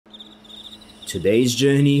Today's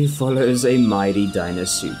journey follows a mighty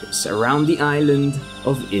Deinosuchus around the island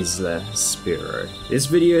of Isles Deinosuchus. This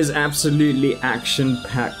video is absolutely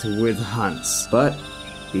action-packed with hunts, but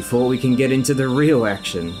before we can get into the real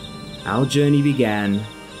action, our journey began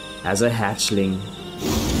as a hatchling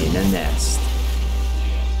in a nest.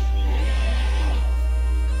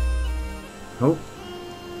 Oh,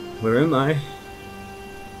 where am I?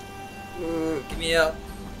 Get me out.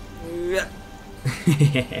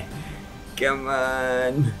 Come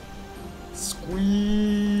on.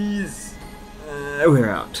 Squeeze. We're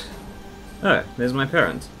out. Oh, there's my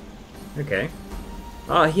parent. Okay.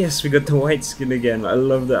 Ah, yes, we got the white skin again. I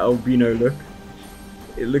love the albino look.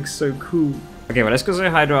 It looks so cool. Okay, well, let's go say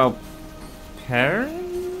hi to our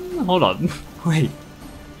parent? Hold on. Wait,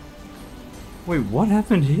 what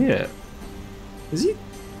happened here? Is he?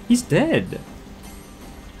 He's dead.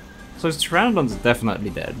 So his Pteranodon's definitely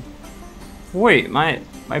dead. Wait, my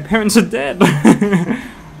parents are dead.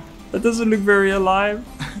 That doesn't look very alive.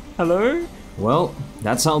 Hello? Well,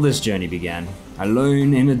 that's how this journey began.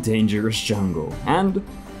 Alone in a dangerous jungle. And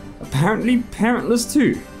apparently parentless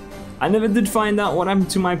too. I never did find out what happened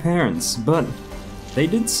to my parents, but they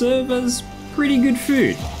did serve as pretty good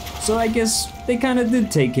food. So I guess they kinda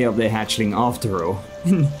did take care of their hatchling after all.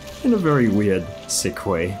 In a very weird, sick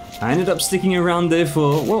way. I ended up sticking around there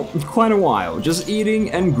for, well, quite a while, just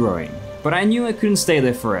eating and growing. But I knew I couldn't stay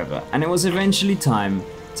there forever, and it was eventually time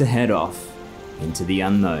to head off into the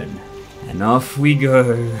unknown. And off we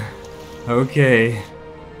go. Okay.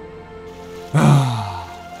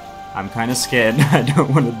 I'm kinda scared. I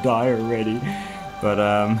don't want to die already. But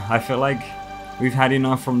I feel like we've had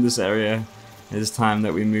enough from this area. It's time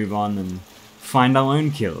that we move on and find our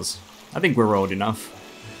own kills. I think we're old enough.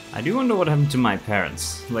 I do wonder what happened to my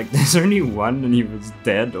parents. Like, there's only one and he was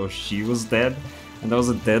dead, or she was dead. And there was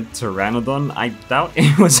a dead Pteranodon. I doubt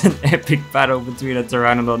it was an epic battle between a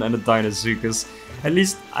Pteranodon and a Deinosuchus. At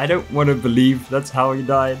least, I don't want to believe that's how he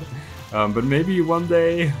died. But maybe one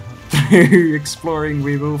day, through exploring,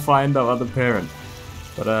 we will find our other parent.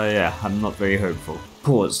 But yeah, I'm not very hopeful.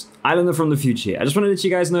 Pause. Islander from the future. I just want to let you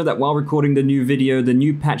guys know that while recording the new video, the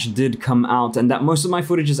new patch did come out, and that most of my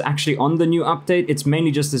footage is actually on the new update. It's mainly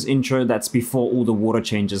just this intro that's before all the water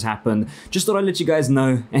changes happened. Just thought I'd let you guys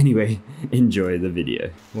know. Anyway, enjoy the video.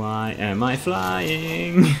 Why am I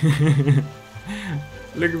flying?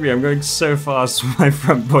 Look at me, I'm going so fast, my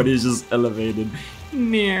front body is just elevated.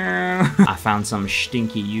 Meow. I found some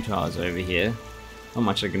stinky Utahs over here. Not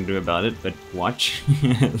much I can do about it, but watch.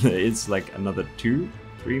 It's like another 2,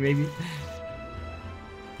 3 maybe.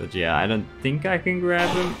 But yeah, I don't think I can grab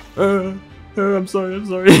him. I'm sorry.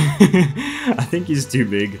 I think he's too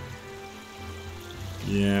big.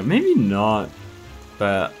 Yeah, maybe not.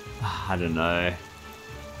 But I don't know.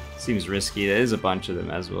 Seems risky. There is a bunch of them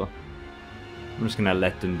as well. I'm just gonna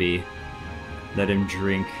let them be. Let him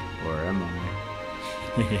drink. Or am I?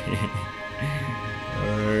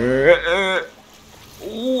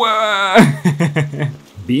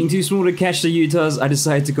 Being too small to catch the Utahs, I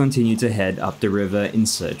decided to continue to head up the river in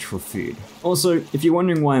search for food. Also, if you're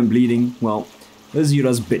wondering why I'm bleeding, well, those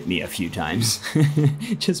Utahs bit me a few times.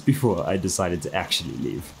 Just before I decided to actually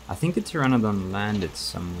leave. I think the Pteranodon landed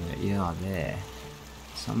somewhere. Yeah, there.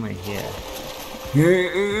 Somewhere here.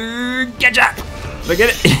 Getcha! Look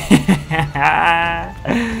at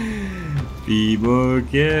it! Be more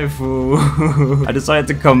careful. I decided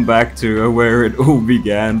to come back to where it all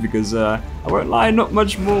began because I won't lie, not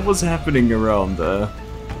much more was happening around.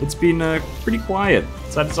 It's been pretty quiet,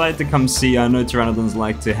 so I decided to come see. I know Pteranodons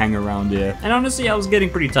like to hang around here, and honestly, I was getting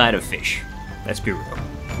pretty tired of fish. Let's be real.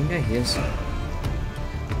 I think I hear some.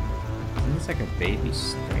 I think it's like a baby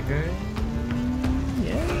stego.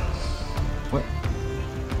 Yes. What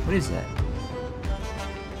is that?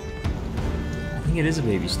 I think it is a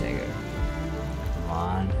baby stego. Come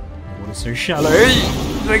on. The water's so shallow.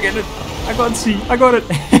 Did I get it? I can't see. I got it.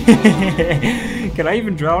 Can I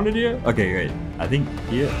even drown in here? Okay, wait. I think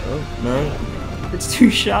here. Oh, no. It's too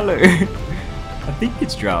shallow. I think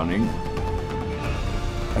it's drowning.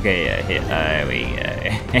 Okay, yeah, here. There we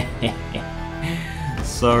go.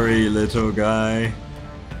 Sorry, little guy.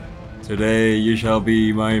 Today you shall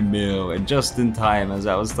be my meal, and just in time as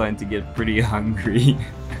I was starting to get pretty hungry.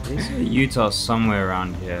 There's a Utah somewhere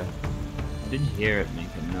around here. I didn't hear it make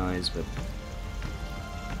a noise, but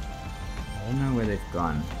I don't know where they've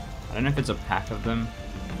gone. I don't know if it's a pack of them.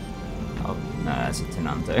 Oh, no, that's a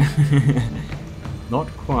Tenonto. Not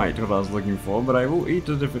quite what I was looking for, but I will eat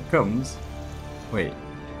it if it comes. Wait.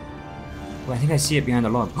 Oh, I think I see it behind the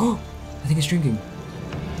log. Oh, I think it's drinking.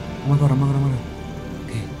 Oh my god,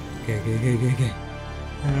 Okay.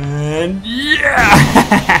 And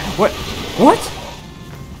yeah! What? What?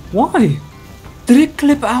 Why? Did it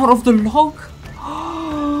clip out of the log?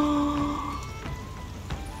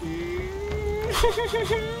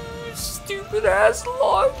 Stupid ass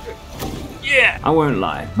log. Yeah! I won't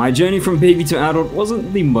lie, my journey from baby to adult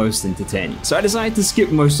wasn't the most entertaining, so I decided to skip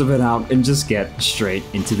most of it out and just get straight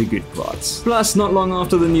into the good parts. Plus, not long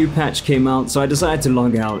after the new patch came out, so I decided to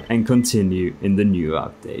log out and continue in the new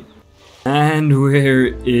update. And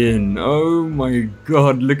we're in. Oh my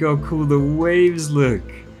god, look how cool the waves look.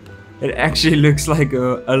 It actually looks like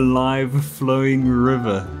a live flowing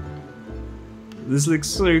river. This looks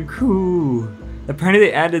so cool. Apparently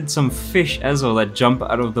they added some fish as well that jump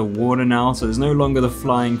out of the water now, so there's no longer the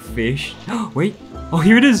flying fish. Wait, oh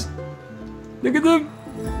here it is! Look at them!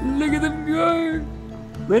 Look at them go!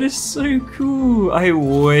 That is so cool! I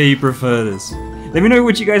way prefer this. Let me know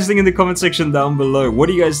what you guys think in the comment section down below. What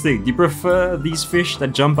do you guys think? Do you prefer these fish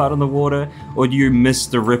that jump out of the water, or do you miss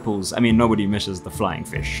the ripples? I mean, nobody misses the flying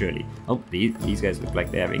fish, surely. Oh, these guys look like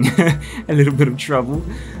they're having a little bit of trouble.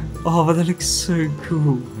 Oh, but that looks so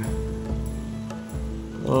cool.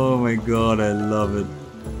 Oh my god, I love it.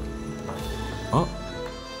 Oh.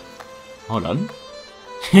 Hold on.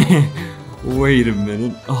 Wait a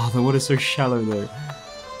minute. Oh, the water's so shallow though.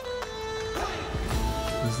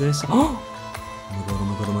 Is this? Oh! Oh my god, oh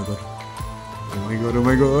my god, oh my god. Oh my god, oh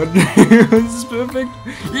my god. This is perfect.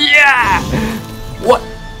 Yeah! What?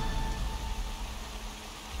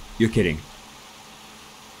 You're kidding.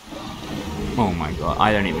 Oh my god,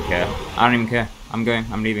 I don't even care. I don't even care. I'm going,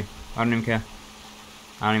 I'm leaving. I don't even care.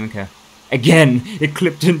 I don't even care. Again, it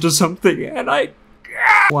clipped into something and I...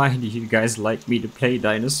 Why do you guys like me to play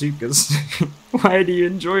Deinosuchus? Why do you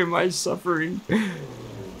enjoy my suffering?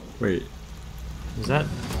 Wait. Is that...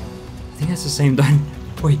 I think that's the same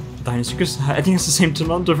Wait, Deinosuchus? I think that's the same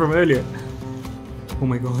Tenontosaurus from earlier. Oh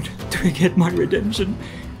my god. Do I get my redemption?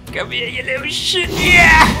 Come here, you little shit!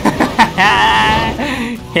 Yeah!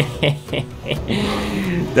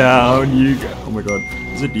 Down you go. Oh my god.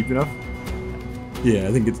 Is it deep enough? Yeah,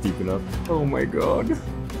 I think it's deep enough. Oh my god.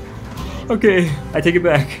 Okay, I take it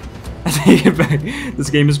back. I take it back.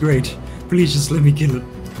 This game is great. Please just let me kill it.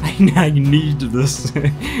 I need this.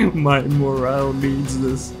 My morale needs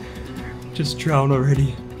this. Just drown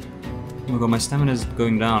already. Oh my god, my stamina is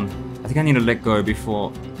going down. I think I need to let go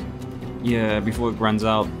before... Yeah, before it runs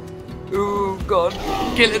out. Oh god.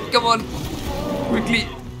 Kill it, come on. Quickly.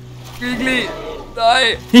 Quickly.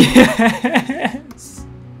 Die. Yes.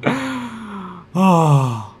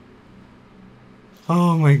 Oh.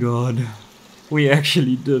 Oh my god. We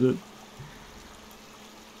actually did it.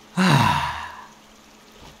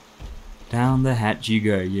 Down the hatch you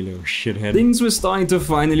go, you little shithead. Things were starting to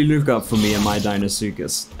finally look up for me and my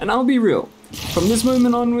Deinosuchus. And I'll be real, from this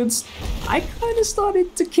moment onwards, I kinda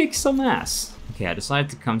started to kick some ass. Okay, I decided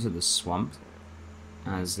to come to the swamp,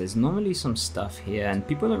 as there's normally some stuff here, and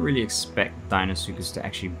people don't really expect Deinosuchus to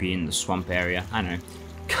actually be in the swamp area. I know,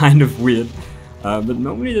 kind of weird, but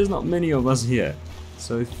normally there's not many of us here.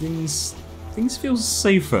 So things feel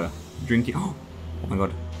safer drinking. Oh my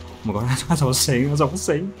god. Oh my god, as I was saying,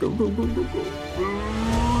 go, go, go, go, go.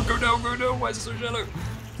 Go down, why is it so shallow?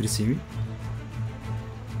 Did it see me?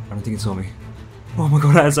 I don't think it saw me. Oh my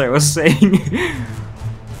god, as I was saying.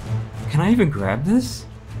 Can I even grab this?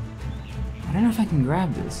 I don't know if I can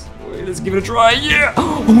grab this. Wait, let's give it a try, yeah!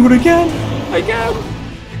 Oh my god, I can!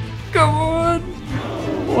 Come on!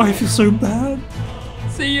 Oh, I feel so bad.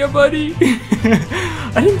 See ya, buddy!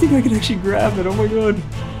 I didn't think I could actually grab it, oh my god.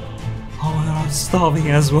 Oh my god, I'm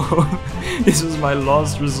starving as well. This was my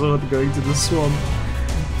last resort going to the swamp.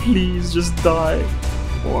 Please just die.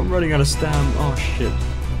 Oh, I'm running out of stamina. Oh shit.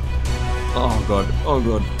 Oh god,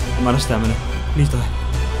 I'm out of stamina. Please die.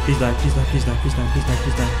 Please die, please die, please die, please die, please die,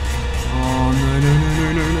 please die. Oh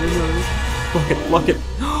no. Block it.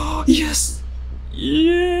 Oh, yes!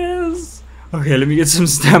 Yes! Okay, let me get some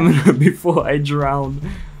stamina before I drown.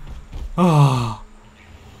 Oh.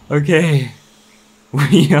 Okay.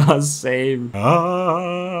 We are saved.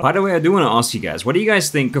 By the way, I do want to ask you guys, what do you guys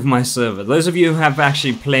think of my server? Those of you who have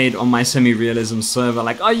actually played on my semi-realism server,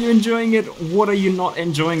 like, are you enjoying it? What are you not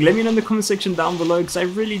enjoying? Let me know in the comment section down below, because I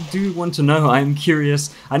really do want to know. I'm curious.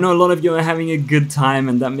 I know a lot of you are having a good time,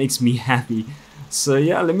 and that makes me happy. So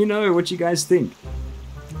yeah, let me know what you guys think.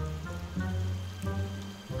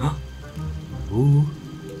 Ooh.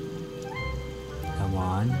 Come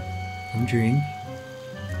on. Come drink.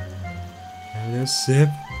 Have a little sip.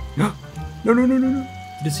 No.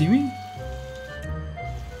 Did it see me?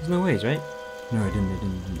 There's no ways, right? No, it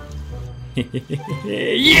didn't.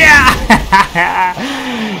 Yeah!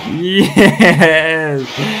 Yes!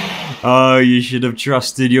 Oh, you should have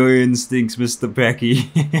trusted your instincts, Mr. Pecky.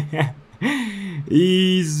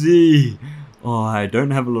 Easy. Oh, I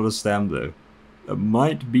don't have a lot of stam though. That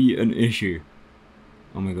might be an issue.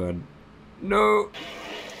 Oh my god. No.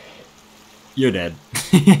 You're dead.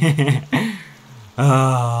 This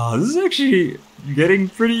is actually getting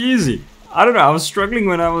pretty easy. I don't know, I was struggling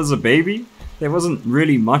when I was a baby. There wasn't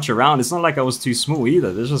really much around. It's not like I was too small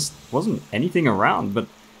either. There just wasn't anything around, but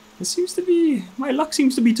it seems to be, my luck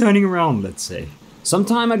seems to be turning around, let's say. Some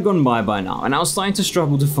time had gone by now, and I was starting to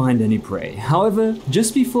struggle to find any prey. However,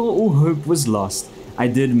 just before all hope was lost, I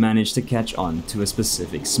did manage to catch on to a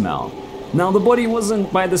specific smell. Now, the body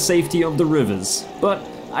wasn't by the safety of the rivers, but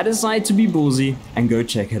I decided to be ballsy and go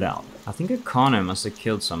check it out. I think a Carno must have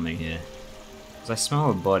killed something here, because I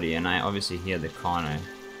smell a body and I obviously hear the Carno.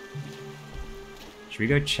 Should we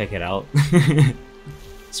go check it out?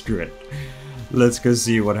 Screw it. Let's go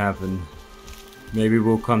see what happened. Maybe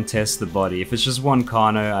we'll come test the body. If it's just one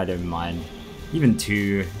Carno, I don't mind. Even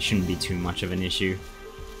two shouldn't be too much of an issue.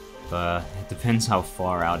 But it depends how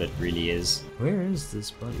far out it really is. Where is this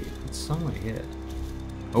body? It's somewhere here.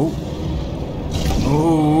 Oh!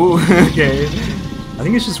 Oh, okay. I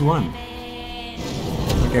think it's just one.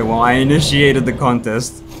 Okay, well, I initiated the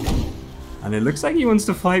contest. And it looks like he wants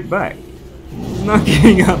to fight back. He's not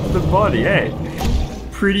giving up the body, hey.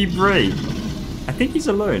 Pretty brave. I think he's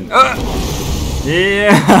alone.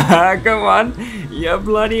 Yeah, come on. You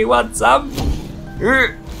bloody what's up?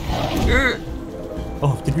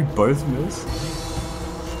 Oh, did we both miss?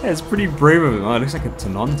 Yeah, it's pretty brave of him. Oh, it looks like a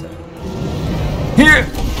Tenonto. Here!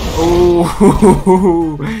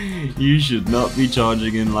 Oh, you should not be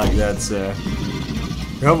charging in like that, sir.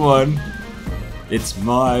 Come on. It's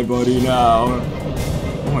my body now.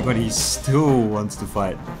 Oh my god, he still wants to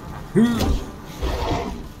fight.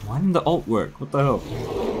 Why didn't the ult work? What the hell?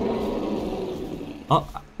 Oh,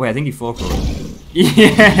 wait, I think he forkled.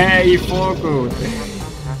 Yeah, he forkled.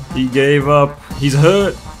 He gave up. He's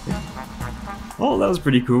hurt. Oh, that was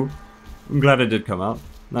pretty cool. I'm glad it did come out.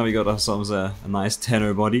 Now we got ourselves a nice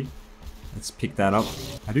Tenno body. Let's pick that up.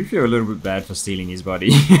 I do feel a little bit bad for stealing his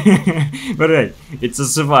body. But hey, it's a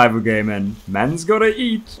survival game and man's gotta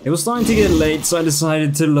eat. It was starting to get late, so I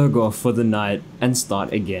decided to log off for the night and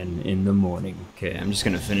start again in the morning. Okay, I'm just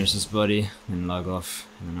gonna finish this body and log off,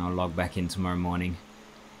 and then I'll log back in tomorrow morning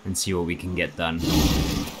and see what we can get done.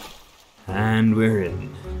 And we're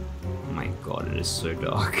in. Oh my god, it is so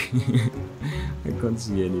dark. I can't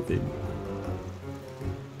see anything.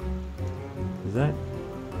 Is that?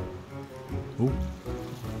 Oh,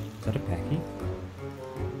 is that a Packy?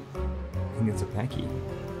 I think it's a Packy.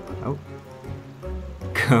 Oh.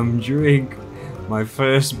 Come drink my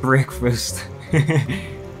first breakfast.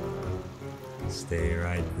 Stay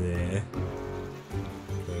right there.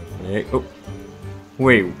 Perfect. Oh.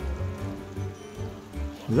 Wait.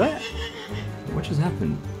 Is that? What just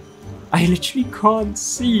happened? I literally can't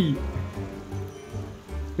see.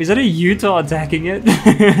 Is that a Utah attacking it?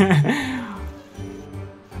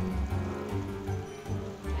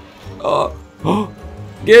 Oh, oh,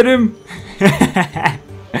 get him!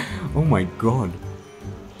 Oh my god.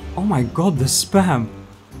 Oh my god, the spam.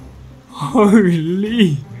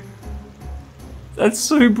 Holy. That's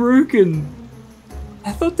so broken.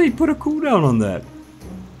 I thought they put a cooldown on that.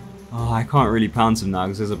 Oh, I can't really pounce him now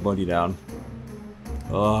because there's a body down.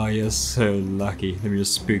 Oh, you're so lucky. Let me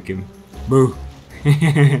just spook him. Boo.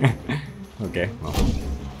 Okay, well.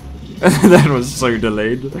 That was so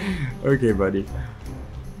delayed. Okay, buddy.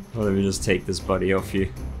 Well, let me just take this body off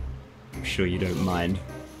you. I'm sure you don't mind.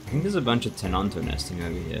 I think there's a bunch of Tenonto nesting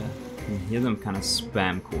over here. I can hear them kind of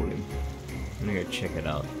spam calling. I'm gonna go check it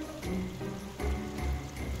out.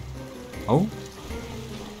 Oh?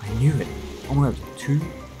 I knew it. Oh my god, two?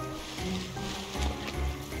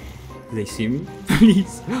 Do they see me?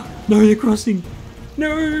 Please! No, they're crossing!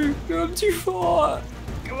 No! No, I'm too far!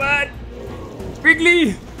 Come on!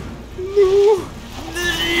 Wrigley! No!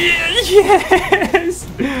 Yes!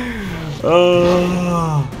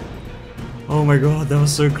 Oh! Oh my god, that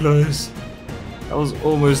was so close. That was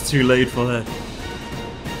almost too late for that.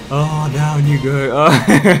 Oh, down you go.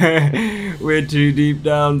 Oh, we're too deep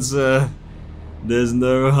down, sir. There's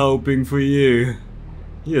no helping for you.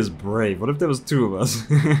 He is brave. What if there was two of us?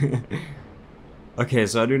 Okay,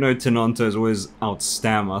 so I do know Tenonto's always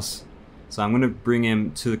outstam us. So I'm gonna bring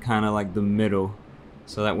him to kind of like the middle.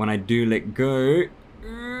 So that when I do let go,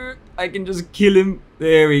 I can just kill him.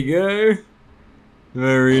 There we go.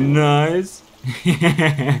 Very nice.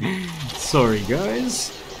 Sorry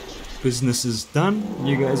guys. Business is done.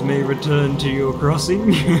 You guys may return to your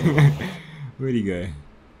crossing. Where'd he go?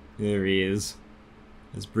 There he is.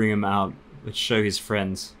 Let's bring him out. Let's show his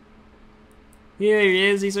friends. Here he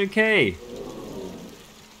is, he's okay.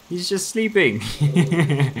 He's just sleeping.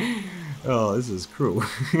 Oh, this is cruel.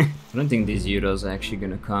 I don't think these Euros are actually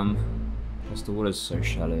gonna come. Because the water's so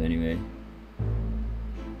shallow anyway.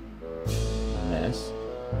 Unless...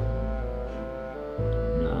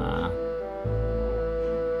 Nah.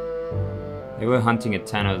 They were hunting a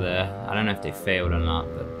Tenno there. I don't know if they failed or not,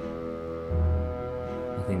 but...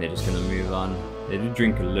 I think they're just gonna move on. They did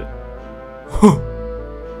drink a little...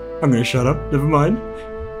 I'm gonna shut up, never mind.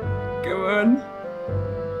 Go on.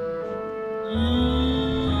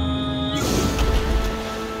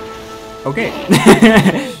 Okay.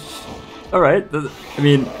 Alright, I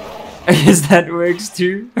mean, I guess that works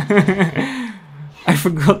too. I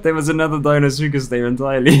forgot there was another Deinosuchus there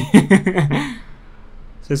entirely.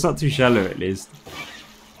 So it's not too shallow at least.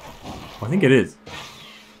 I think it is.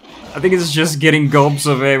 I think it's just getting gulps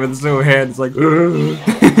of air with its little head. It's like,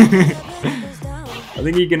 I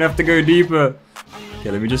think you're gonna have to go deeper.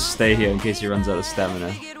 Okay, let me just stay here in case he runs out of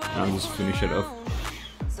stamina. And I'll just finish it off.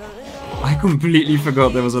 I completely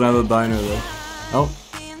forgot there was another dino there. Oh.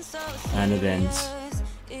 And it ends.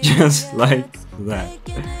 Just like that.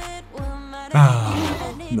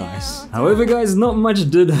 Ah, nice. However guys, not much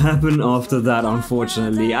did happen after that,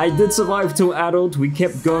 unfortunately. I did survive till adult, we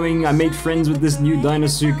kept going, I made friends with this new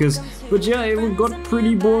Deinosuchus, but yeah, it got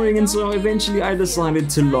pretty boring and so eventually I decided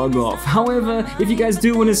to log off. However, if you guys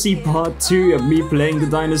do want to see part 2 of me playing the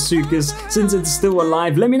Deinosuchus, since it's still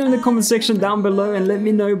alive, let me know in the comment section down below and let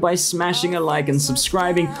me know by smashing a like and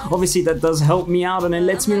subscribing. Obviously that does help me out and it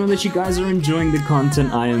lets me know that you guys are enjoying the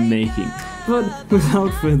content I am making. But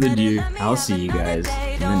without further ado, I'll see you guys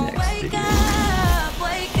in the next video.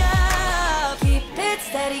 Wake up, keep it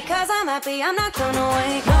steady 'cause I'm happy, I'm not gonna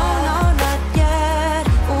wake up. No, no, no.